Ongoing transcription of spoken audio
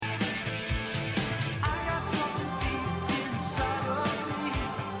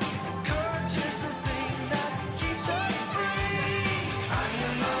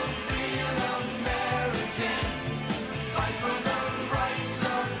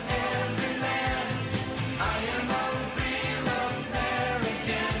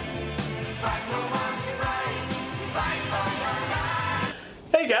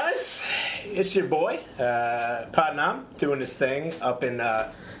guys, it's your boy, Padnam, doing this thing up in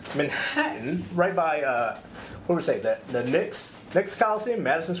Manhattan, right by, what would we say, the Knicks Coliseum,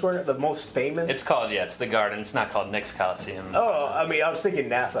 Madison Square, the most famous. It's called, it's the Garden. It's not called Knicks Coliseum. Oh, I mean, I was thinking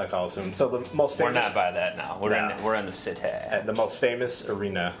Nassau Coliseum, so the most famous. We're not by that now. We're in the city. The most famous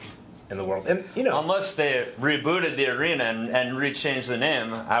arena in the world. And, you know. Unless they rebooted the arena and rechanged the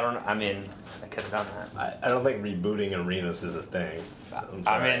name, I could have done that. I don't think rebooting arenas is a thing.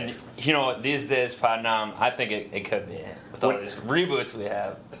 I mean, these days, Padnam, I think it could be. With all these reboots we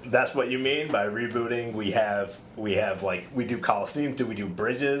have. That's what you mean by rebooting? We have like, we do Coliseum, do we do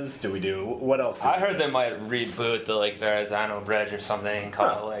bridges, do we do, what else do we I heard do? they might reboot the, Verrazano Bridge or something and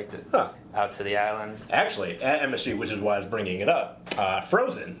call it, Out to the Island. Actually, at MSG, which is why I was bringing it up,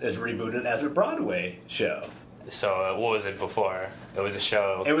 Frozen is rebooted as a Broadway show. So, what was it before? It was a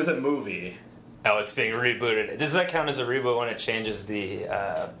show. It was a movie. Oh, it's being rebooted. Does that count as a reboot when it changes the...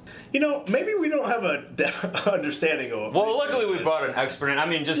 maybe we don't have a understanding of... Well, luckily we brought an expert in. I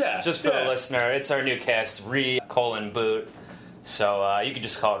mean, just for the listener, it's our new cast, Re:*Boot. So you could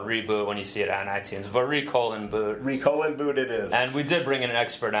just call it Reboot when you see it on iTunes. But Re:*Boot. Re:*Boot it is. And we did bring in an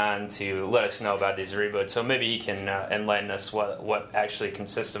expert on to let us know about these reboots. So maybe he can enlighten us what actually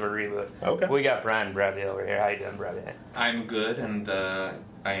consists of a reboot. Okay. We got Brian Brevy over here. How you doing, Brevy? I'm good, and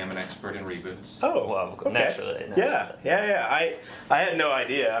I am an expert in reboots. Oh, well, okay. Naturally. Yeah. I had no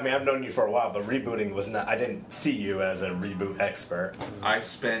idea. I mean, I've known you for a while, but rebooting was not... I didn't see you as a reboot expert. I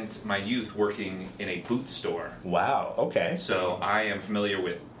spent my youth working in a boot store. Wow, okay. So I am familiar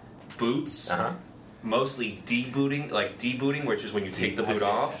with boots, mostly debooting, which is when you take the boot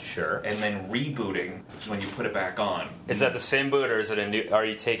off. Sure. And then rebooting, which is when you put it back on. Is that the same boot, or is it a new... Are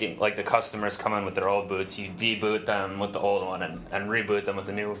you taking, the customers come in with their old boots, you deboot them with the old one and reboot them with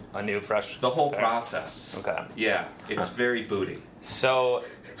a new fresh... The whole process. Okay. Yeah, it's very booty. So,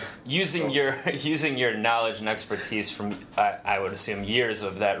 using your knowledge and expertise from, I would assume, years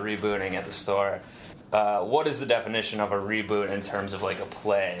of that rebooting at the store, what is the definition of a reboot in terms of a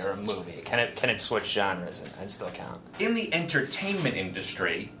play or a movie? Can it switch genres and still count? In the entertainment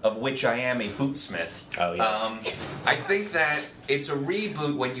industry, of which I am a bootsmith, I think that it's a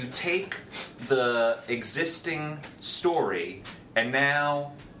reboot when you take the existing story and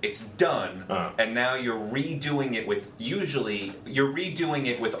now it's done, and now you're redoing it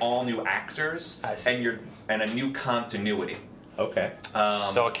with all new actors and a new continuity. Okay.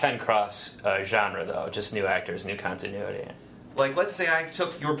 So it can cross genre, though, just new actors, new continuity. Let's say I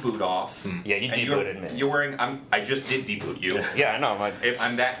took your boot off. Yeah, you debooted me. You're wearing... I just did deboot you. Yeah, I know.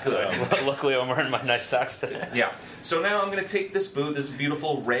 I'm that good. Luckily, I'm wearing my nice socks today. Yeah. So now I'm going to take this boot, this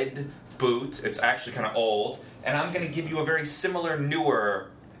beautiful red boot. It's actually kind of old. And I'm going to give you a very similar, newer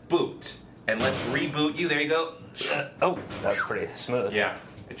boot. And let's reboot you. There you go. That's pretty smooth. Yeah.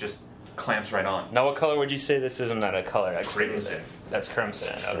 It just clamps right on. Now, what color would you say this is? I'm not a color expert. Crimson. That's crimson.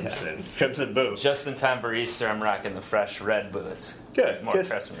 Okay. Crimson boot. Just in time for Easter, I'm rocking the fresh red boots. Good. More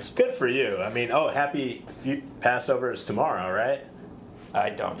Christmas. Good for you. I mean, happy Passover is tomorrow, right? I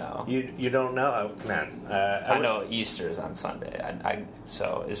don't know. You don't know? Oh, man. I know Easter is on Sunday.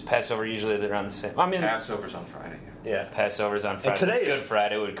 So is Passover usually around the same? I mean, Passover's on Friday. Yeah. Passover's on Friday. It's Good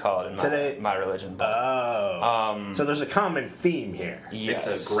Friday, we would call it in my religion. So there's a common theme here. Yes.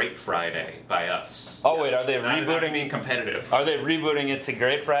 It's a Great Friday by us. Oh, wait, are they rebooting... being competitive. Are they rebooting it to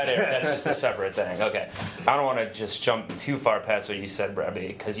Great Friday, or that's just a separate thing? Okay. I don't want to just jump too far past what you said, Brevy,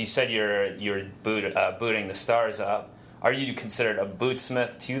 because you said you're booting the stars up. Are you considered a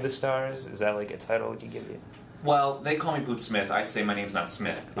bootsmith to the stars? Is that a title we could give you? Well, they call me Boot Smith. I say my name's not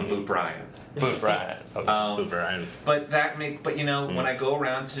Smith. I'm Boot Brian. Boot Brian. Okay. Boot Brian. But when I go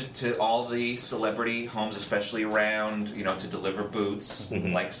around to all the celebrity homes, especially around, to deliver boots,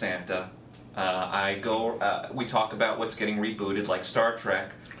 like Santa, we talk about what's getting rebooted, like Star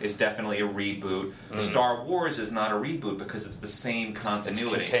Trek is definitely a reboot. Star Wars is not a reboot because it's the same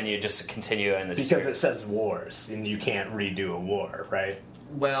continuity. It's continue in this because it says wars, and you can't redo a war, right?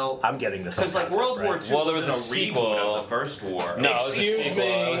 Well, I'm getting this because World War II there was a sequel reboot of the first war. No,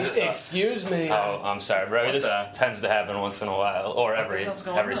 Excuse me. Oh, I'm sorry, bro. This tends to happen once in a while, or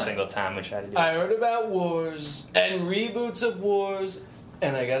every single time we try to do it. I heard about wars and reboots of wars,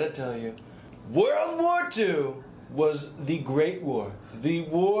 and I gotta tell you, World War II was the Great War. The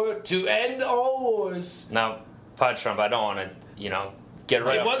war to end all wars. Now, Pod Trump, I don't want to, get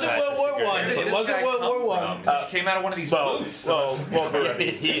right It off wasn't the bat, World War disagree. One. Where did It this wasn't guy World come War One. from? He just came out of one of these boots.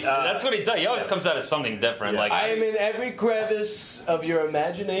 That's what he does. He always comes out of something different. Yeah. Like I am in every crevice of your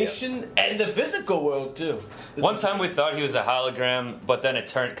imagination and the physical world too. one time we thought he was a hologram, but then it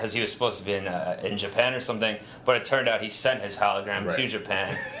turned because he was supposed to be in Japan or something. But it turned out he sent his hologram to Right.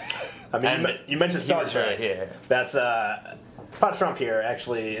 Japan. I mean, And you mentioned he Star was really Trek. here. That's Pod Trump here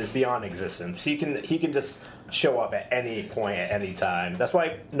actually is beyond existence. He can just show up at any point at any time. That's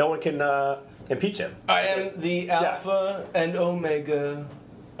why no one can impeach him. I am the alpha and omega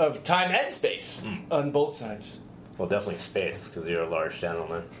of time and space on both sides. Well, definitely space because you're a large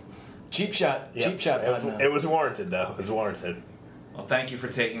gentleman. Cheap shot. Yep. Cheap shot. It was warranted though. It was warranted. Well, thank you for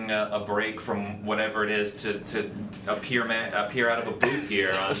taking a break from whatever it is to appear out of a boot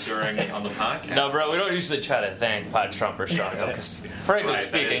here on the podcast. No, bro, we don't usually try to thank Pod Trump or Sean because, frankly Right, that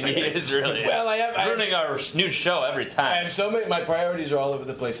speaking, is- he is really Well, I ruining our new show every I time. have so many. My priorities are all over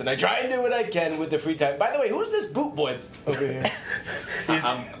the place, and I try and do what I can with the free time. By the way, who's this boot boy over here?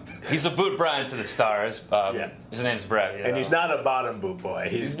 He's a boot Brian to the stars. Yeah. His name's Brett. you And know. he's not a bottom boot boy.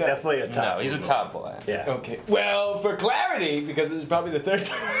 He's not- definitely a top. No, he's a boot top boy. boy. Yeah. Okay. Well, for clarity, because this is probably the third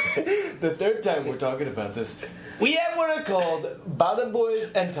time, the third time we're talking about this, we have what are called bottom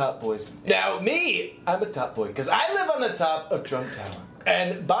boys and top boys. Now, me, I'm a top boy because I live on the top of Trump Tower.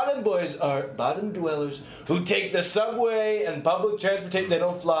 And bottom boys are bottom dwellers who take the subway and public transportation. They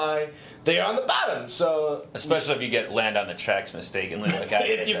don't fly. They are on the bottom. So Especially if you land on the tracks mistakenly, like I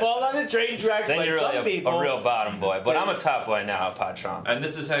if did. you fall on the train tracks Then like you're some really people, a real bottom boy. But I'm a top boy now at Pod Trump. And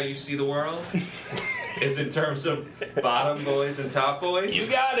this is how you see the world? Is in terms of bottom boys and top boys?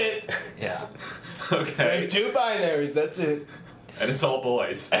 you got it. Yeah. Okay. There's two binaries. That's it. And it's all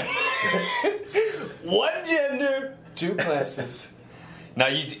boys. One gender, two classes. Now,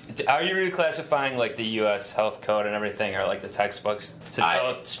 are you reclassifying like the U.S. health code and everything, or like the textbooks to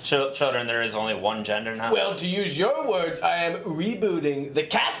tell children there is only one gender now? Well, to use your words, I am rebooting the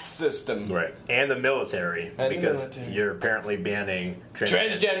caste system. Right. And the military And the because military. you're apparently banning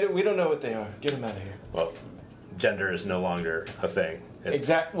Transgender, we don't know what they are. Get them out of here. Well, gender is no longer a thing. It's-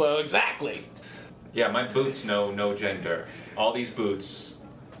 Exactly. Yeah, my boots know no gender. All these boots,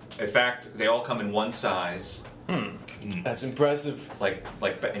 in fact, they all come in one size, That's impressive. like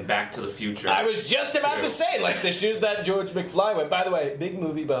in Back to the Future. I was just about Two. to say, like the shoes that George McFly went. By the way, big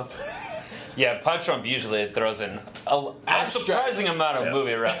movie buff. Yeah, Pod Trump usually throws in a Abstract. surprising amount of Yeah.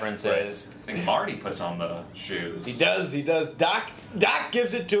 movie references. I think Marty puts on the shoes. He does. Doc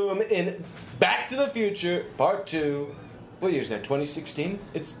gives it to him in Back to the Future Part 2. What year is that? 2016?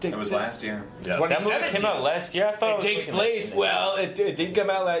 It was last year. Yeah. That movie 2017. came out last year. I thought It it was takes looking place. like- Well, it didn't come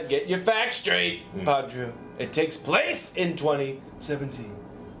out like. Get your facts straight, Padre. It takes place in 2017.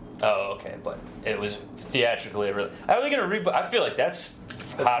 Oh, okay, but it was theatrically really. Are they going to reboot? I feel like that's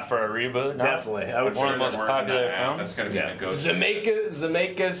hot for a reboot. No? Definitely. I would One say of the most Working popular that out. films. That's got to be Yeah. negotiable.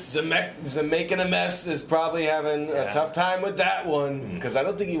 Zemeckis a mess is probably having Yeah. a tough time with that one because I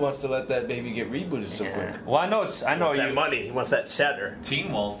don't think he wants to let that baby get rebooted so Yeah. quick. Well, I know Wants that you. money. He wants that cheddar.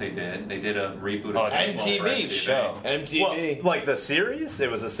 Teen Wolf, they did a reboot Oh, of Teen Wolf for MTV STV. show. MTV. Well, like the series?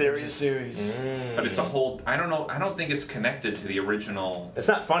 It was a It's a series. series. But it's a whole. I don't know. I don't think it's connected to the original. It's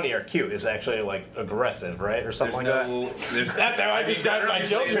not funny or cute. It's actually like aggressive, right? Or something There's like no. There's, That's how I mean, describe don't know my if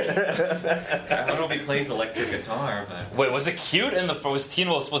he plays- children. I don't know if he plays electric guitar, but Wait, was it cute in the? Was Teen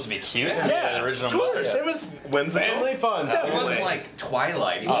Wolf supposed to be cute? in that. the original Of course. movie? It was whimsical. Family fun. it wasn't like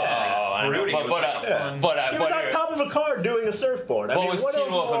Twilight. He wasn't Oh, I like know. brooding. It was like a fun. He was on top of a car doing a surfboard. I But mean, was what Teen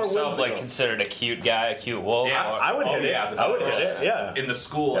else Wolf more himself like whimsical? considered a cute guy, a cute wolf? Yeah, or- I would hit it. yeah, I would hit it. Yeah. in the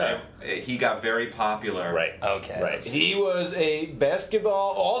school, Yeah. he got very popular. Right. Okay. Right. He was a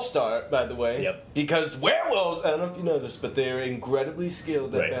basketball all-star, by the way. Yep. Because werewolves, I don't know if you know this, but they're incredibly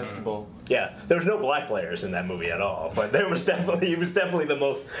skilled at Right. basketball. Yeah, there was no black players in that movie at all, but he was definitely the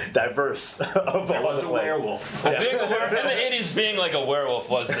most diverse of There all was the a players. werewolf. Being a in the '80s, being like a werewolf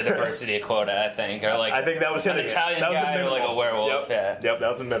was the diversity quota, I think, or like I think that was an gonna get- Italian that was a guy or like a minimal. werewolf. Yep. Yeah. Yep,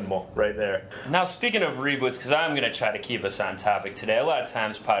 that was a minimal right there. Now, speaking of reboots, because I'm going to try to keep us on topic today. A lot of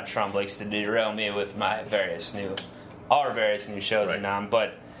times, Pod Trump likes to derail me with our various new shows Right. and on,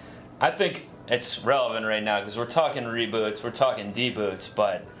 but I think it's relevant right now because we're talking reboots, we're talking deboots,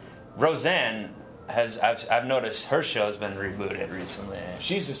 but Roseanne I've noticed her show's been rebooted recently.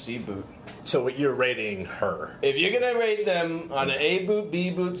 She's a C boot. So you're rating her. If you're gonna rate them on an A boot,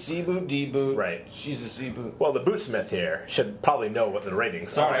 B boot, C boot, D boot, Right. she's a C boot. Well, the bootsmith here should probably know what the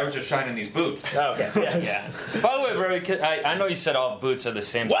ratings Sorry, I are. was just shining these boots. Okay. Yeah. By the way, bro, I know you said all boots are the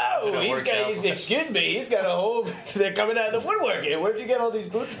same. size and Whoa! it works out. Excuse me. He's got a whole. They're coming out of the woodwork here. Where'd you get all these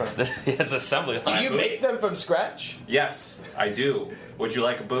boots from? He has assembly Do line. you make them from scratch? Yes, I do. Would you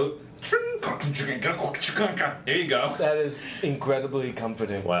like a boot? Here you go. That is incredibly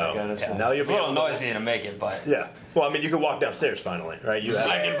comforting. Wow. I gotta say. Now you'll It's a be little able to- noisy to make it, but Yeah. Well, I mean, you can walk downstairs finally, right? You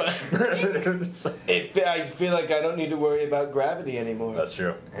I have. I feel like I don't need to worry about gravity anymore. That's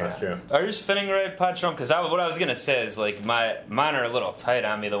true. That's true. are yours fitting right, Patron? Because what I was gonna say is like mine are a little tight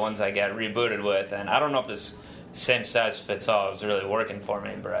on me, the ones I got rebooted with, and I don't know if this same size fits all is really working for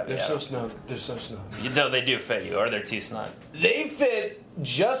me, Brad. They're so snug. They're so snug. Though they do fit you, or they're too snug. They fit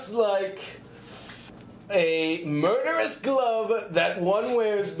just like a murderous glove that one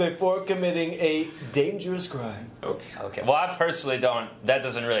wears before committing a dangerous crime. Okay. Well, I personally don't. That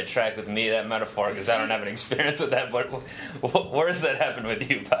doesn't really track with me. That metaphor, because I don't have an experience with that. But where does that happen with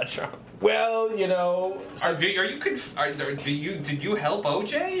you, Patron? Well, you know, Did you help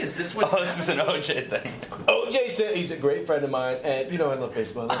OJ? Is this what's Oh, this is an OJ thing. OJ said he's a great friend of mine, and you know I love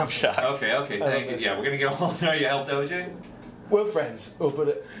baseball. I'm shocked. Okay, thank you. Yeah, we're gonna get all. No, you helped OJ. We're friends. We'll put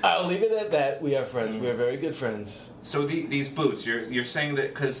it. I'll leave it at that. We are friends. We are very good friends. So these boots, you're saying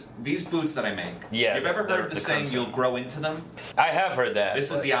that because these boots that I make, Yeah, you've ever they're heard the the saying concept. "you'll grow into them"? I have heard that. This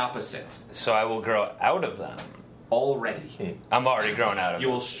is but- the opposite. So I will grow out of them. Already, I'm already grown out of you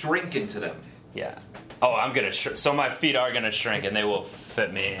them. will shrink into them Yeah. Oh, I'm gonna. So my feet are gonna shrink, and they will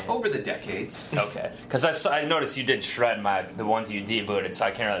fit me. over the decades. Okay. Because I noticed you did shred the ones you debooted, so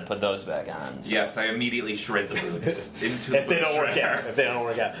I can't really put those back on. So. Yes, I immediately shred the boots into If they don't work out. If they don't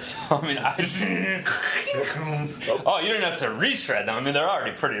work out. I mean, oh, you didn't have to reshred them. I mean, they're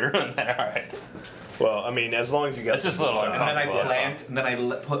already pretty ruined there. All right. Well, I mean, as long as you got. It's just a little some boots on. And then I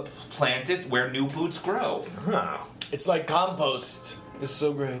uncomfortable, plant it where new boots grow. Huh. It's like compost. This is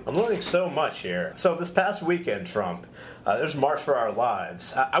so great. I'm learning so much here. So this past weekend, Trump, there's March for Our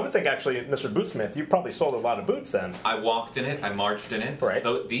Lives. I would think, actually, Mr. Bootsmith, you probably sold a lot of boots then. I walked in it. I marched in it. Right.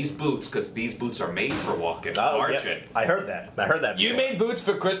 These boots, because these boots are made for walking, Oh, marching. yeah. I heard that. You before. made boots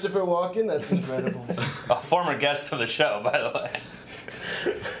for Christopher Walken? That's incredible. A former guest of the show, by the way.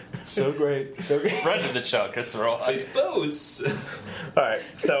 So great. So great. Friend of the show, Christopher Walken. These boots. All right,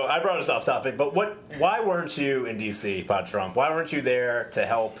 so I brought us off topic, but why weren't you in D.C., Pod Trump? Why weren't you there to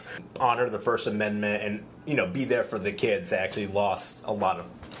help honor the First Amendment and be there for the kids that actually lost a lot of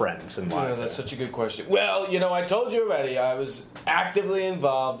friends and Yeah, lives? that's such a good question. Well, I told you already, I was actively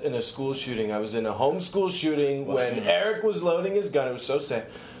involved in a school shooting. I was in a homeschool shooting when Eric was loading his gun. It was so sad.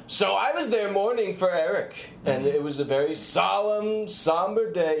 So I was there mourning for Eric, and it was a very solemn, somber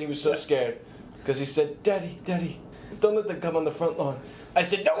day. He was so scared because he said, Daddy, don't let them come on the front lawn. I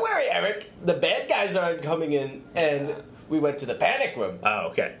said, don't worry, Eric. The bad guys aren't coming in. And we went to the panic room. Oh,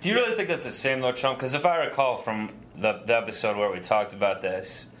 okay. Do you really think that's the same, though, Trump? Because if I recall from the episode where we talked about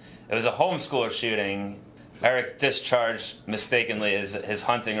this, it was a homeschooler shooting. Eric discharged mistakenly his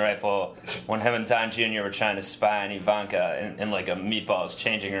hunting rifle when him and Don Jr. were trying to spy on Ivanka in like a Meatballs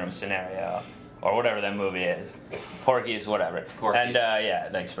changing room scenario. Or whatever that movie is. Porky's, whatever. Porky's. And, yeah,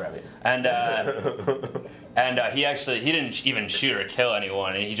 thanks, Bobby. And, he didn't even shoot or kill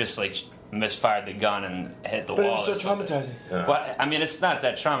anyone. He just, misfired the gun and hit the But it wall. was so or something. traumatizing. But I mean, it's not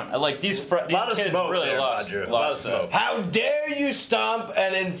that trauma. Like these lot of kids smoke really there, lost. Roger. A lot of smoke. How dare you stomp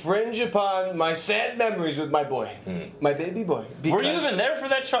and infringe upon my sad memories with my boy, my baby boy? Were you Because even there for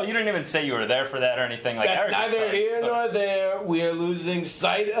that, Charles? You didn't even say you were there for that or anything. Like That's Eric was neither there, here so- nor there. We are losing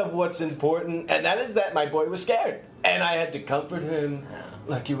sight of what's important, and that is that my boy was scared, and I had to comfort him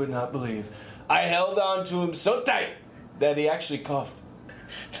like you would not believe. I held on to him so tight that he actually coughed.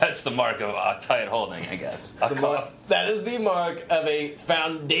 That's the mark of tight holding, I guess. A The mark- cough. that is the mark of a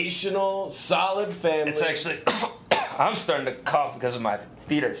foundational, solid family. It's actually. I'm starting to cough because of my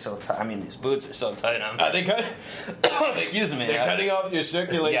feet are so tight. I mean, these boots are so tight. Are they cut? Excuse me. They're cutting off your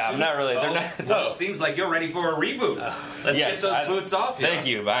circulation. Yeah, I'm not really. They're not. Well, it seems like you're ready for a reboot. Let's Yes, get those I- boots off you. Thank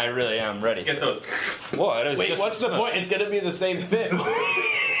you. I really am ready. Let's get those. Whoa, it was Wait, just what's the point? It's going to be the same fit.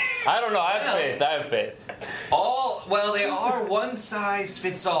 I don't know. I have faith. They are one size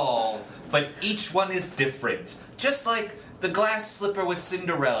fits all, but each one is different. Just like the glass slipper with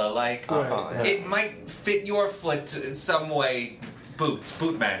Cinderella, it might fit your foot some way.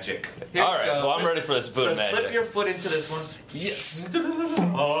 Boot magic. Here All you right, go. well, I'm ready for this boot so magic. slip your foot into this one. Yes.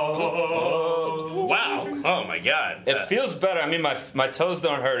 Wow. Oh, my God. It feels better. I mean, my toes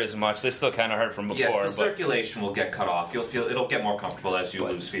don't hurt as much. They still kind of hurt from before. Yes, the but circulation will get cut off. You'll feel it'll get more comfortable as you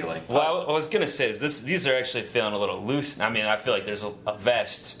lose feeling. Well, I was gonna say is these are actually feeling a little loose. I mean, I feel like there's a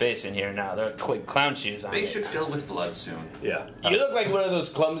vast space in here now. They're clown shoes on. They it. should fill with blood soon. Yeah. You look like one of those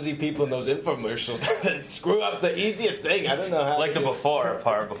clumsy people in those infomercials that screw up the easiest thing. I don't know how. Like the before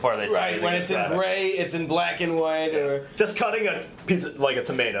part before they tell you Right, to when get it's in that. gray, it's in black and white, or Just cutting a piece of, like a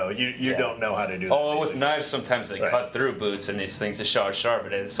tomato. You Yeah. don't know how to do that. Oh, with basically. knives, sometimes they Right. cut through boots and these things to show how sharp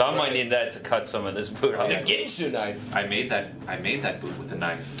it is. So I might Right. need that to cut some of this boot off. the Ginsu knife. I made that boot with a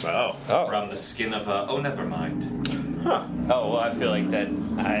knife Oh. Oh. from the skin of a. Oh, never mind. Oh, well, I feel like that.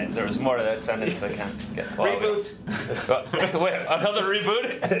 There was more to that sentence. I can't get. Well, Reboot. Wait, another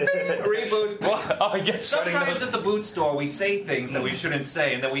reboot? Reboot. What? Oh, yes. Sometimes at the boot store we say things that we shouldn't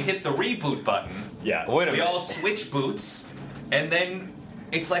say, and then we hit the reboot button. Yeah. Wait a We minute. all switch boots, and then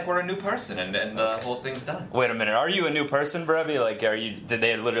it's like we're a new person, and the whole thing's done. Wait a minute. Are you a new person, Brevi? Like, are you? Did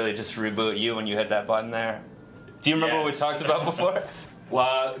they literally just reboot you when you hit that button there? Do you remember what we Yes. talked about before?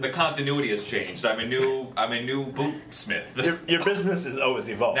 Well, the continuity has changed. I'm a new bootsmith. Your business is always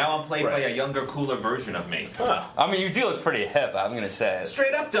evolving. Now I'm played by Right. a younger, cooler version of me. Huh. I mean, you do look pretty hip. I'm gonna say.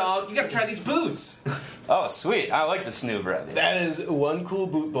 Straight up, dog. You gotta try these boots. Oh, sweet. I like this new Brevi. That is one cool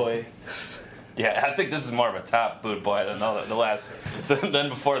boot boy. Yeah, I think this is more of a top boot boy than the last than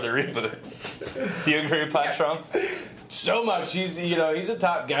before the reboot. Do you agree, Pat Trump? So much. He's a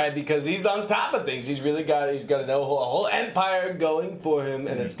top guy because he's on top of things. He's got a whole empire going for him,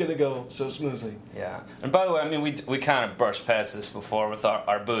 and it's gonna go so smoothly. Yeah. And by the way, I mean we kind of brushed past this before with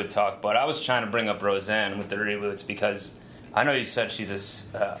our boot talk, but I was trying to bring up Roseanne with the reboots because I know you said she's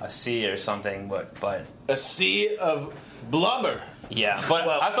a C or something, but A sea of blubber. yeah. But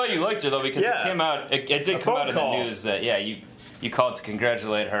Well, I thought you liked her though because yeah. it came out. It did A come phone out in the call. news that you called to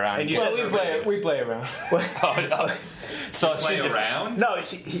congratulate her on. And you Well, said we play around. so Play she's around. No,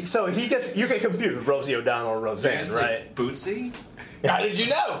 so you get confused with Rosie O'Donnell or Roseanne, right? Bootsy. How did you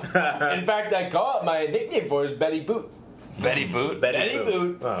know? In fact, my nickname for her is Betty Boot. Betty Boot. Betty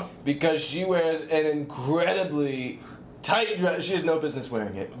Boot, Oh. because she wears an incredibly tight dress. She has no business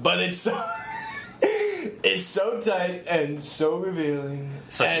wearing it, but it's so it's so tight and so revealing.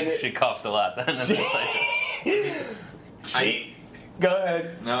 So and she coughs a lot. Then. Go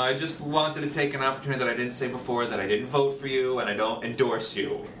ahead. No, I just wanted to take an opportunity that I didn't say before that I didn't vote for you and I don't endorse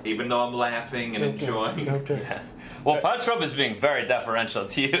you, even though I'm laughing and enjoying. Okay. Well, Pat Trump is being very deferential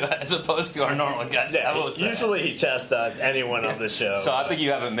to you as opposed to our normal guests. I will say. Usually he chastises anyone on the show. So I think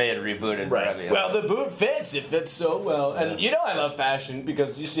you haven't made rebooted. Right. Brevi. Well, the boot fits. It fits so well, and I love fashion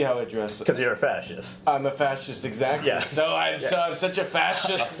because you see how I dress. because you're a fascist. I'm a fascist, exactly. Yeah. So I'm such a a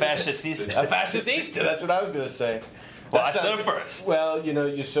fascist. fascist. A fascista. That's what I was gonna say. Well, I That said sounds- it first. Well,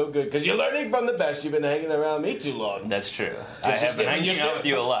 you're so good because you're learning from the best. You've been hanging around me too long. That's true. I have been You're hanging still- out with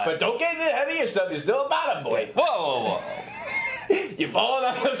you a lot. But don't get ahead of yourself. You're still a bottom boy. Whoa, whoa, whoa! You're falling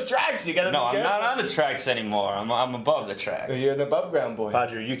on those tracks. You gotta No, be I'm careful. not on the tracks anymore. I'm above the tracks. You're an above ground boy.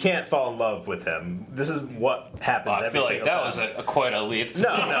 Roger, you can't fall in love with him. This is what happens Well, I every feel like single that time. was quite a leap. No.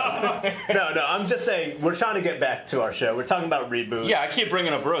 I'm just saying we're trying to get back to our show. We're talking about reboot. Yeah, I keep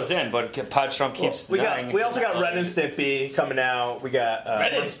bringing up Roseanne, but Pat Trump keeps we denying. we also got Ren and Stimpy coming out. We got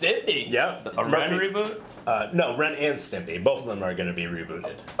Ren and Stimpy. Yeah, a Ren reboot. No, Ren and Stimpy. Both of them are going to be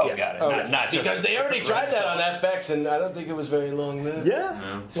rebooted. Oh, yeah. got it. Oh, Not just because they already tried that on FX, and I don't think it was very long lived.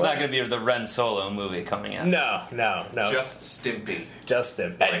 Yeah. It's not going to be the Ren solo movie coming out. No. Just Stimpy. Just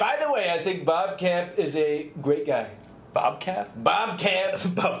Stimpy. And by the way, I think Bob Camp is a great guy. Bobcat. Bob Camp.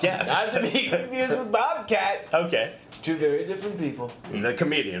 Bobcat. Not to be confused with Bobcat. Okay. Two very different people. The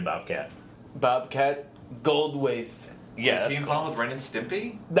comedian Bobcat. Bobcat Goldthwait. Yeah, Is that's he involved with Ren and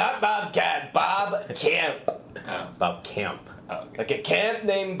Stimpy? Not Bobcat, Bob Camp. Oh. Bob Camp. Like a camp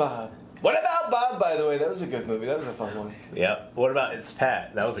named Bob. What about Bob, by the way? That was a good movie. That was a fun one. Yep. What about It's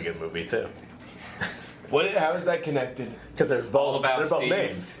Pat? That was a good movie too. How is that connected? Because they're both All About they're both Steve.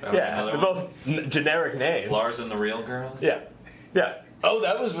 names. That was Yeah, another they're one. both generic names. Lars and the Real Girl? Yeah. Oh,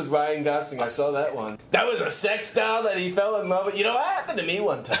 that was with Ryan Gosling. I saw that one. That was a sex doll that he fell in love with. You know what happened to me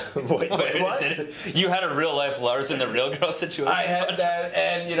one time? Wait, Wait, what? you had a real life Lars and the Real Girl situation? I had that,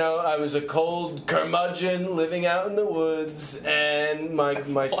 and I was a cold curmudgeon living out in the woods, and my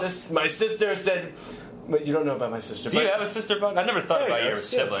sister said, "But you don't know about my sister." Do you but- have a sister, Bug? I never thought Yeah, about your yes,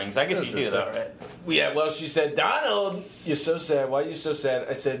 siblings. I guess yes, you do, yes, though, sir. right? Yeah, well, she said, "Donald, you're so sad. Why are you so sad?"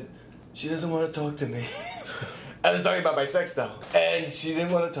 I said, "She doesn't want to talk to me." I was talking about my sex doll, and she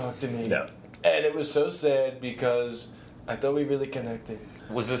didn't want to talk to me. No. And it was so sad because I thought we really connected.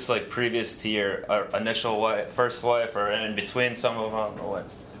 Was this like previous to your initial wife, first wife, or in between some of them, or what?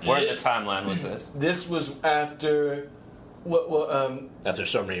 Where in the timeline was this? This was after After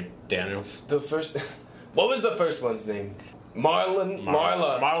Stormy Daniels. the first. What was the first one's name? Marlon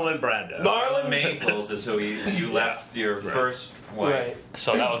Brando. Marlon Maples is who you left your first wife. Right.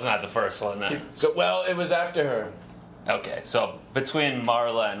 So that was not the first one then. So well, it was after her. Okay, so between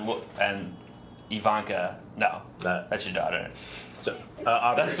Marla and Ivanka, no, that's your daughter. So,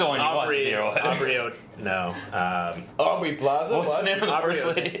 That's the one you want to be your wife. No. Aubrey Plaza. What's the name of the Aubrey first O-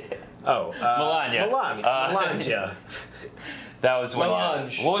 lady? Melania. Melania. Melania. That was when.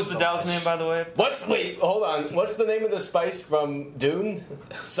 Melange. What was the doll's name, by the way? Wait, hold on. What's the name of the spice from Dune?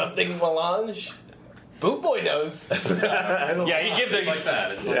 Something melange? Boot Boy knows. Yeah, he gave It's like the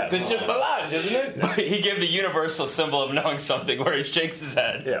that. It's like It's just melange, isn't it? he gave the universal symbol of knowing something, where he shakes his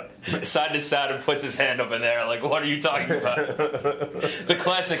head Yeah. side to side and puts his hand up in there, like, what are you talking about? The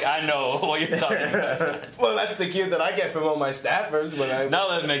classic, I know what you're talking about. Well, that's the cue that I get from all my staffers Now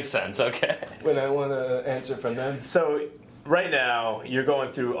that makes sense. Okay. when I want to answer from them. So right now you're going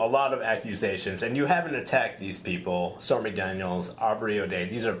through a lot of accusations, and you haven't attacked these people: Stormy Daniels, Aubrey O'Day.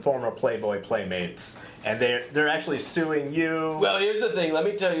 These are former Playboy playmates, and they're actually suing you. Well, here's the thing. Let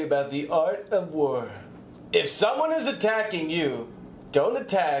me tell you about the art of war. If someone is attacking you, don't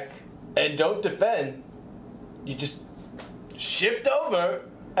attack and don't defend. You just shift over,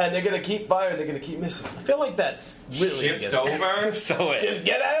 and they're gonna keep firing. They're gonna keep missing. I feel like that's really shift over. So Just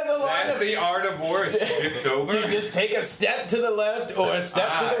get out of the line. That's the art of war. is Shift over. You just take a step to the left or a step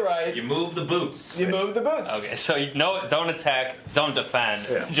to the right. You move the boots. You move the boots. Okay, so don't attack, don't defend.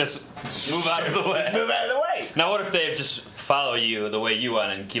 Yeah. Just move out of the way. Move out of the way. Now, what if they just follow you the way you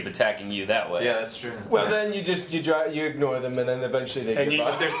want and keep attacking you that way? Yeah, that's true. Well, then you ignore them, and then eventually they give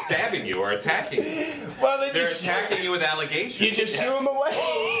But up. they're stabbing you or attacking you. Well, then They're attacking you with allegations. You just shoo them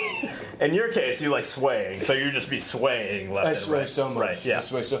away. In your case, you like swaying, so you just be swaying left I and sway right. so much. Right, yeah. I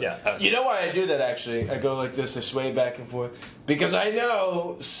sway so. Yeah. You know why I do that? Actually, I go like this. I sway back and forth because I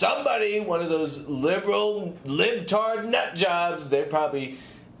know somebody, one of those liberal libtard nut jobs, they're probably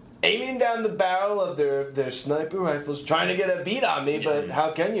aiming down the barrel of their sniper rifles, trying to get a beat on me. But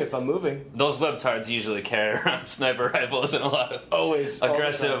how can you if I'm moving? Those libtards usually carry around sniper rifles and a lot of Always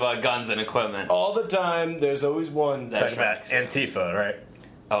aggressive guns and equipment. all the time. There's always one. That's Talking about right. Antifa, right?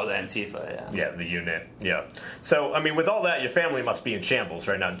 Oh, the Antifa, yeah. Yeah, the unit. Yeah. So, I mean, with all that, your family must be in shambles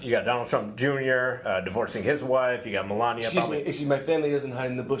right now. You got Donald Trump Jr. Divorcing his wife. You got Melania. Excuse probably- me. My family doesn't hide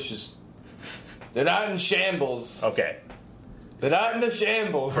in the bushes. They're not in shambles. Okay. They're not in the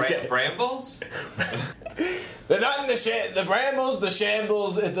shambles. Brambles? They're not in the brambles, the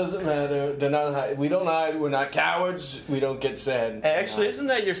shambles. It doesn't matter. They're not. We don't hide. We're not cowards. We don't get sad. Hey, actually, isn't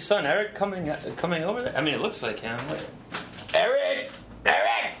that your son Eric coming over there? I mean, it looks like him. Eric,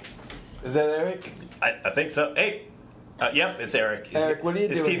 is that Eric? I think so. Hey. Yep, it's Eric. Eric, what are you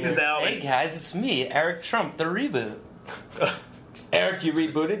his doing teeth is here? out. Hey guys, it's me, Eric Trump, the reboot. Eric, you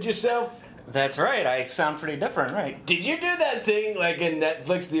rebooted yourself. That's right. I sound pretty different, right? Did you do that thing like in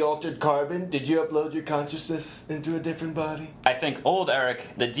Netflix, The Altered Carbon? Did you upload your consciousness into a different body? I think old Eric,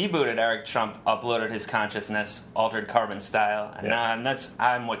 the debooted Eric Trump, uploaded his consciousness, altered carbon style, and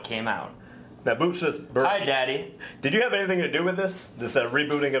I'm what came out. Now, Boots was. Hi, Daddy. Did you have anything to do with this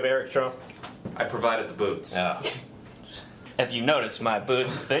rebooting of Eric Trump? I provided the boots. Yeah. If you notice, my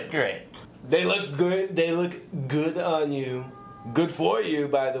boots fit great. They look good. They look good on you. Good for you,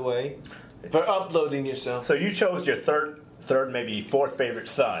 by the way, for uploading yourself. So you chose your third, maybe fourth favorite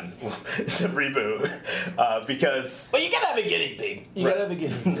son to reboot because. Well, you gotta have a guinea pig. You gotta have a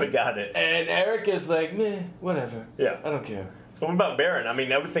guinea pig. We got it. And Eric is like, meh, whatever. Yeah. I don't care. So what about Barron? I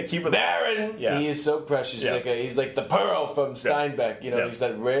mean, I would think he would. Baron, Yeah. he is so precious. Yeah. He's like the pearl from Steinbeck. You know, Yeah. he's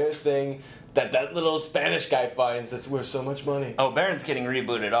that rare thing that little Spanish guy finds that's worth so much money. Oh, Baron's getting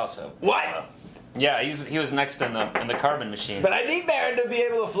rebooted also. What? Yeah, he was next in the carbon machine. But I need Baron to be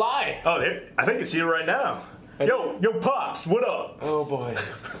able to fly. Oh, I think it's you right now. Yo, Pops, what up? Oh boy,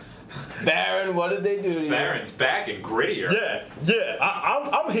 Baron, what did they do to you? Baron's back and grittier. Yeah,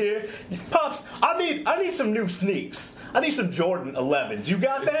 I'm here. Pops, I need some new sneaks. I need some Jordan 11s. You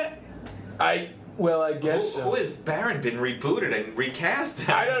got that? I guess so. Who has Baron been rebooted and recast?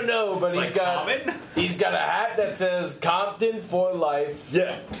 I don't know, but Like Common? he's got a hat that says Compton for life.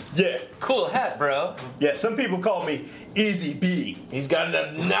 Yeah. Cool hat, bro. Yeah, some people call me Easy B. He's got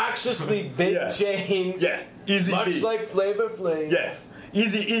an obnoxiously big Yeah. chain. Yeah, Easy Much B. like Flavor Flav. Yeah,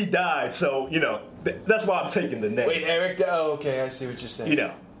 Easy E died, so, that's why I'm taking the name. Wait, Eric. Oh, okay. I see what you're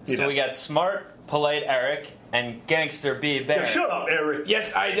saying. You So know. we got smart, polite Eric and gangster B Yeah, Barry. shut up, Eric.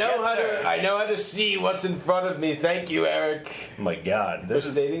 Yes, I know Yes, how sir. to. I know how to see what's in front of me. Thank you, Eric, Oh my God, for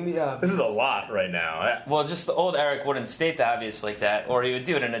stating the obvious. this is a lot right now. Well, just the old Eric wouldn't state the obvious like that, or he would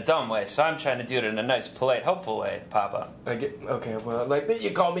do it in a dumb way. So I'm trying to do it in a nice, polite, hopeful way, Papa. I get okay. Well, like that,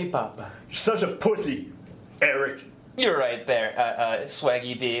 you call me Papa. You're such a pussy, Eric. You're right, Bear.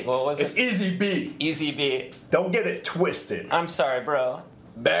 Swaggy B. What was It's it? Easy B. Easy B. Don't get it twisted. I'm sorry, bro.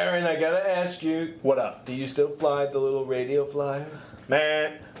 Baron, I gotta ask you. What up? Do you still fly the little radio flyer?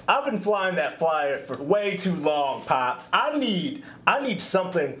 Man, I've been flying that flyer for way too long, Pops. I need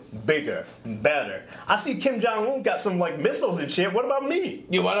something bigger, better. I see Kim Jong-un got some like missiles and shit. What about me?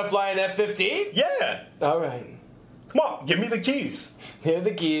 You want to fly an F-15? Yeah. All right. Come on, give me the keys. Here are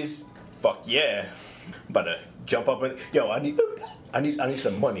the keys. Fuck yeah. I'm about to jump up and I need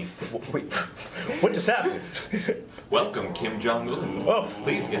some money. Wait, what just happened? Welcome, Kim Jong-un. Oh.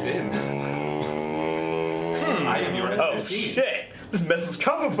 Please get in. I am your F-15. Oh shit. This mess is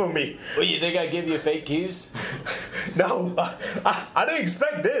coming for me. Well, you think I give you fake keys? No, I didn't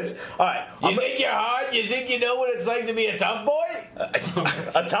expect this. All right, You think you're hard? You think you know what it's like to be a tough boy?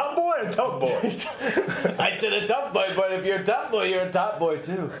 a top boy and a tough boy. I said a tough boy, but if you're a tough boy, you're a top boy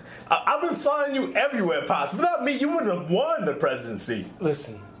too. I've been flying you everywhere, Pops. Without me, you wouldn't have won the presidency.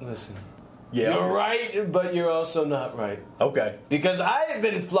 Listen. Yeah. You're right, but you're also not right. Okay. Because I have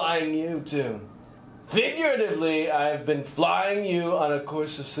been flying you too. Figuratively, I have been flying you on a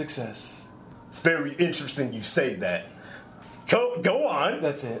course of success. It's very interesting you say that. Go on.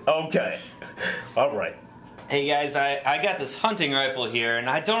 That's it. Okay. All right. Hey guys, I got this hunting rifle here, and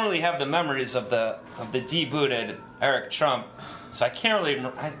I don't really have the memories of the debooted Eric Trump, so I can't really.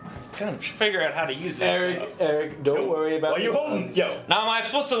 I can't figure out how to use this. Eric, don't worry about While you the holding, guns. yo, Now, am I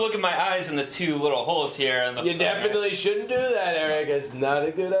supposed to look at my eyes in the two little holes here? And the You definitely shouldn't do that, Eric. It's not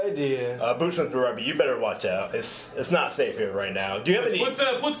a good idea. Bootsman Rugby, you better watch out. It's not safe here right now. Do you have any? Put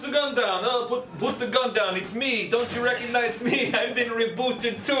the gun down. Put the gun down. It's me. Don't you recognize me? I've been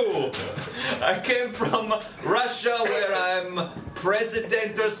rebooted too. I came from Russia where I'm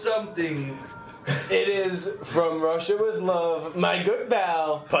president or something. It is from Russia with love, my good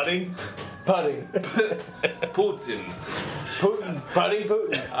pal, Putting? Pudding. Putin.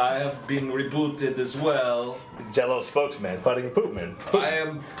 Pudding. I have been rebooted as well. Jello spokesman, Putting Pootman.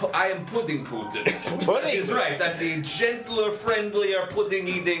 I am pudding Putin. Pudding. He's right. I'm the gentler, friendlier pudding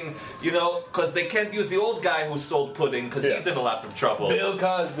eating. Because they can't use the old guy who sold pudding because Yeah. he's in a lot of trouble. Bill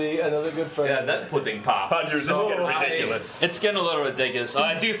Cosby, another good friend. Yeah, that pudding pop. Podgers, this is getting I- ridiculous. It's getting a little ridiculous.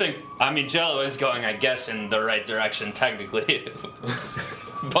 I do think. I mean, Jello is going, I guess, in the right direction technically,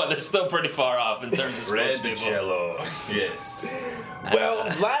 but they're still pretty far off in terms of Red spokespeople. Jello. Yes. Well,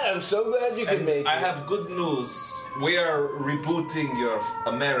 Vlad, I'm so glad you could make I it. have good news. We are rebooting your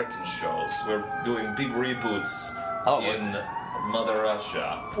American shows. We're doing big reboots in Mother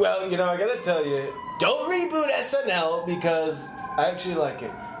Russia. Well, I gotta tell you, don't reboot SNL because I actually like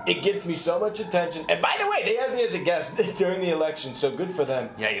it. It gets me so much attention. And by the way, they had me as a guest during the election, so good for them.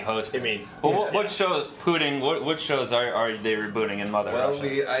 Yeah, you host. I mean, but what show, Pudding? What shows are they rebooting in Mother Well,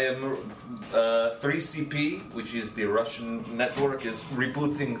 Russia? I am 3CP, which is the Russian network, is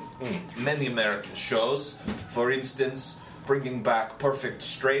rebooting many American shows. For instance, bringing back Perfect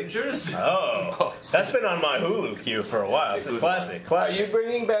Strangers. oh, that's been on my Hulu queue for a while. It's a classic. Are Classic. you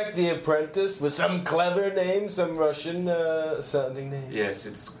bringing back The Apprentice with some clever name, some Russian sounding name? Yes,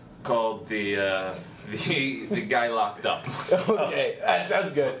 it's called the guy locked up. Okay, that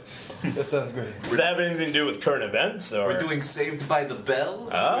sounds good. That sounds great. Does that have anything to do with current events? Or? We're doing Saved by the Bell.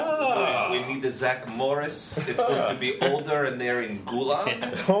 Ah. We need a Zach Morris. It's going to be older and they're in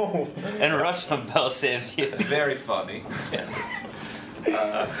Gulag. Oh, And Russian Bell saves you. It's very funny.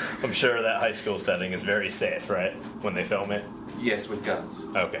 I'm sure that high school setting is very safe, right? When they film it. Yes, with guns.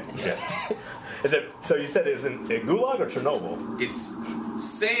 Okay. Good. Is it? So you said it's in Gulag or Chernobyl? It's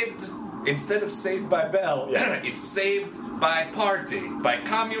saved instead of Saved by Bell. Yeah. It's Saved by Party, by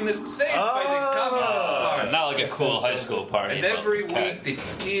communist, saved by the communist party. Not like a cool sounds high so school party. And but every week cats. the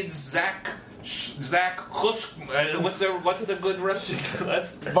kids Zach what's the good Russian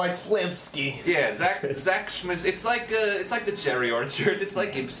last? Vasilevsky. Yeah, Zach Schmidt. It's like the Cherry Orchard. It's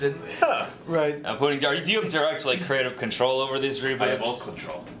like Ibsen. Huh. Right. Pudding, do you have direct creative control over these reboots? I have all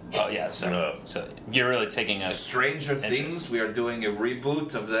control. Oh yeah, so you're really taking a. Stranger Things. We are doing a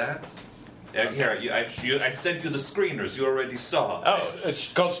reboot of that. Here, I sent you the screeners. You already saw. Oh,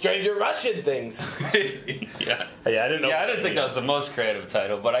 It's called Stranger Russian Things. Yeah. yeah, I didn't know. Yeah, I didn't think that was the most creative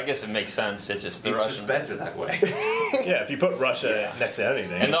title, but I guess it makes sense. It's just the It's Russian. just better that way. Yeah, if you put Russia next to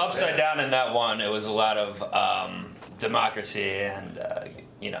anything. And the upside down in that one, it was a lot of democracy and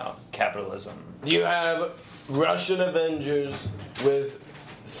capitalism. You have Russian Avengers with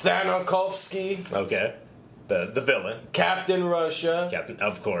Thanarkovsky, Okay. The villain. Captain Russia, Captain,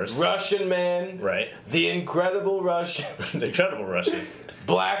 of course. Russian Man, Right. the Incredible Russian, The Incredible Russian.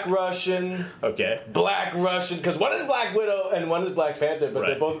 Black Russian, Okay. Black Russian, because one is Black Widow and one is Black Panther, but they're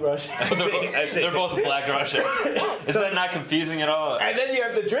Right. both Russian. I see. They're both Black Russian. Is that not confusing at all? And then you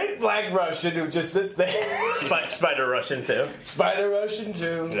have the drink Black Russian who just sits there. Spider Russian, too. Spider Russian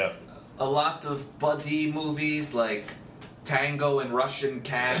too. Yeah. A lot of buddy movies like Tango and Russian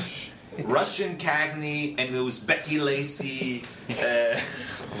Cash, Russian Cagney and Uzbeki Lacey.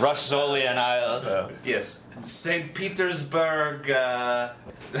 Rush-Zolian Isles. Yes, St. Petersburg.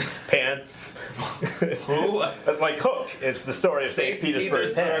 Pan. Who? Like Hook. It's the story of St.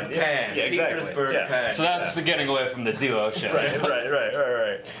 Petersburg Pan. Pan. Yeah, exactly. Petersburg Yeah. Pan. So that's the getting away from the duo show.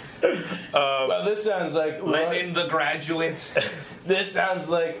 Right. Well, this sounds like Lenin the Graduate. this sounds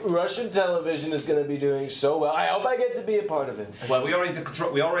like Russian television is going to be doing so well. I hope I get to be a part of it. Well, we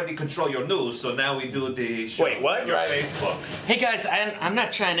already control your news, so now we do the show. Wait, what? Your Right. Facebook. Hey guys, I'm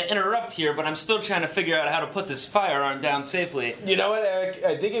not trying to interrupt here, but I'm still trying to figure out how to put this firearm down safely. You know what, Eric?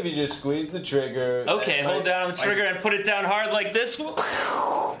 I think if you just squeeze the trigger. Okay, hold down the trigger and put it down hard like this.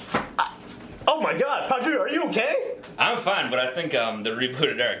 Oh my god, Padre, are you okay? I'm fine, but I think the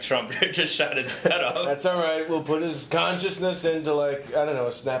rebooted Eric Trump just shot his head off. That's all right. We'll put his consciousness into like I don't know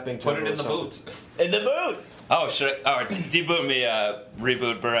a snapping Put turtle it in or the boot. something. In the boot. Oh, should I? All right, deboot me,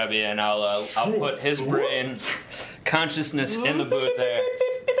 reboot Barabi, and I'll put his brain consciousness in the boot there,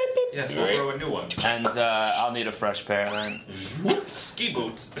 Yes, we'll grow a new one. and I'll need a fresh pair then. Ski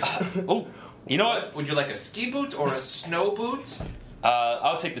boot. Oh, you know what? Would you like a ski boot or a snow boot?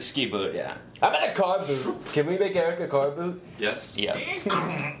 I'll take the ski boot. Yeah, How about a car boot? Can we make Eric a car boot? Yes. yeah.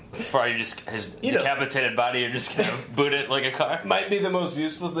 For you just his You know- decapitated body, you're just gonna boot it like a car. Might be the most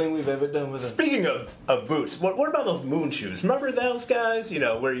useful thing we've ever done with him. Speaking of boots, what about those moon shoes? Remember those guys? You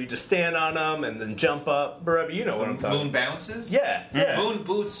know, where you just stand on them and then jump up? Barabi, you know what I'm talking Moon about. bounces? Yeah. Moon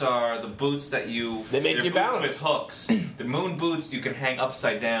boots are the boots that you... They make they're you boots bounce. with hooks. The moon boots you can hang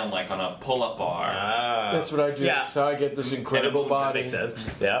upside down like on a pull-up bar. That's what I do. Yeah. That's how I get this incredible moon body. Makes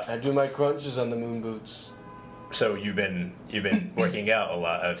sense. Yeah. I do my crunches on the moon boots. So you've been working out a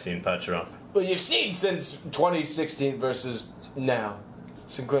lot. I've seen Patron. Well, you've seen since 2016 versus now.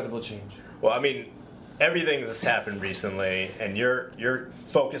 It's incredible change. Well, I mean, everything that's happened recently, and you're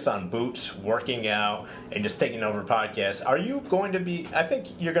focused on boots, working out, and just taking over podcasts. Are you going to be? I think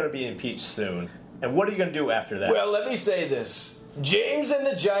you're going to be impeached soon. And what are you going to do after that? Well, let me say this. James and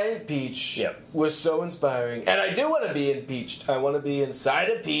the Giant Peach Yep. was so inspiring. And I do want to be impeached. I want to be inside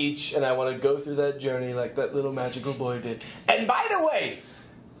a peach, and I want to go through that journey like that little magical boy did. And by the way,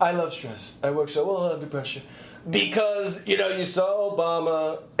 I love stress. I work so well under pressure. Because, you know, you saw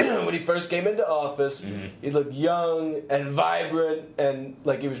Obama when he first came into office. Mm-hmm. He looked young and vibrant and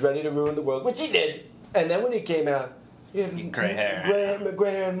like he was ready to ruin the world, which he did. And then when he came out, he had Gray hair.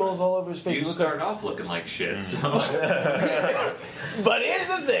 Gray hair and moles all over his face. You He looked started off looking like shit, so... But here's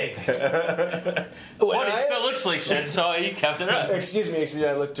the thing. Well, he still looks like shit, so he kept it up. Excuse me,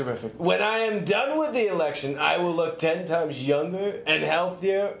 I look terrific. When I am done with the election, I will look 10 times younger and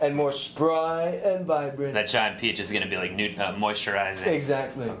healthier and more spry and vibrant. That giant peach is gonna be like moisturizing.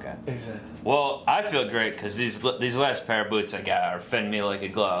 Exactly. Okay. Exactly. Well, I feel great because these last pair of boots I got are fitting me like a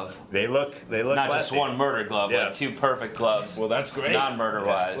glove. they look Not just classy. one murder glove, Yeah. like two perfect gloves. Well, that's great. Non-murder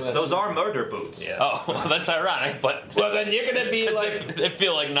wise. Well, Those are murder boots. Yeah. Oh, well, that's ironic, but Well, then you're gonna be like, they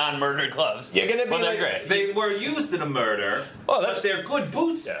feel like non-murder gloves. You're gonna be well, they're like- great. They were used in a murder, Oh, that's- but they're good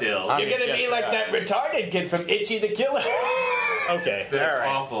boots Yeah. still. I you're mean, gonna be yes, like they that retarded kid from Itchy the Killer. Okay. That's all right.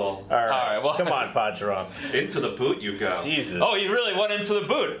 awful. All right. All right, well- Come on, Patron. Into the boot you go. Jesus. Oh, you really went into the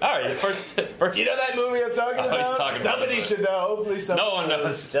boot. All right, first. You know that movie I'm talking Oh, he's about? talking about Somebody it. should know. Hopefully, somebody No one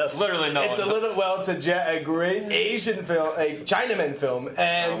knows. Yes. Literally no It's a one knows. little well, it's a great Asian film, a Chinaman film,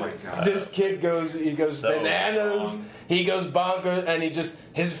 and Oh my God. this kid goes So bananas. wrong. He goes bonkers, and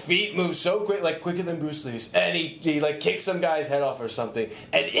his feet move so quick, like quicker than Bruce Lee's, and he like kicks some guy's head off or something.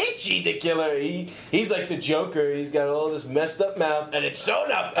 And Itchy the Killer, he's like the Joker. He's got all this messed up mouth, and it's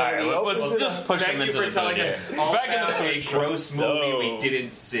sewn up. All And right, when he let's opens it just up- push Thank him you into for the telling boot us here. all Back in about the a boot. gross So- movie we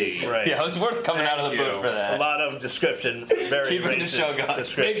didn't see. Right. Yeah, it was worth coming out of the Thank boot you. for A that. lot of description. Very Keeping the racist show going.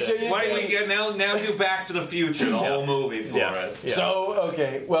 description. Make sure you Why don't say- we get now do Back to the Future, the whole movie for Yeah. us? Yeah. So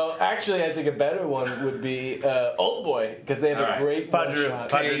okay, well, actually, I think a better one would be Old Boy because they have All a right. great Padre, one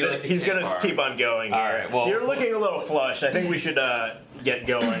shot. Okay, you're like he's a going to bar. keep on going. All here. right, well- You're looking a little flush. I think we should get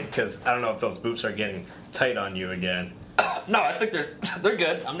going because I don't know if those boots are getting tight on you again. No, I think they're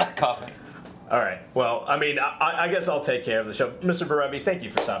good. I'm not coughing. All right. Well, I mean, I guess I'll take care of the show. Mr. Barebi, thank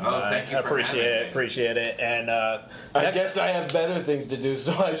you for stopping by. Thank you I for appreciate having it. me. Appreciate it. And I guess I have better things to do,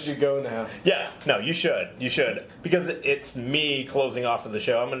 so I should go now. yeah, no, you should. You should, because it's me closing off of the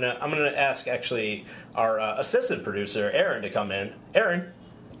show. I'm gonna ask actually our assistant producer Aaron to come in. Aaron,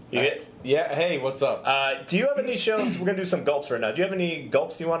 Yeah, hey, what's up? do you have any shows? We're gonna do some gulps right now. Do you have any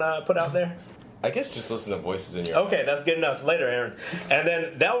gulps you want to put out there? I guess just listen to voices in your Okay, that's good enough. Later, Aaron. And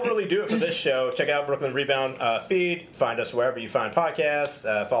then that'll really do it for this show. Check out Brooklyn Rebound feed. Find us wherever you find podcasts.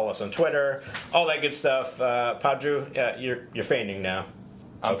 Follow us on Twitter. All that good stuff. Padru, you're fainting now.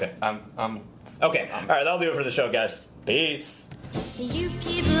 Okay. I'm Okay. All right, that'll do it for the show, guys. Peace. You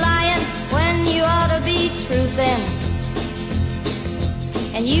keep lying when you ought to be truthing.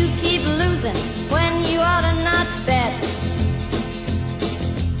 And you keep losing when you ought to not bet.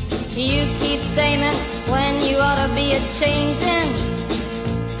 You keep saying when you ought to be a-changing.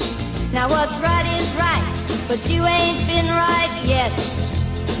 Now what's right is right, but you ain't been right yet.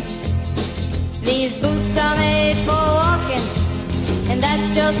 These boots are made for walking, and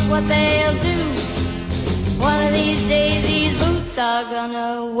that's just what they'll do. One of these days these boots are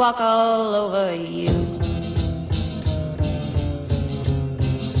gonna walk all over you.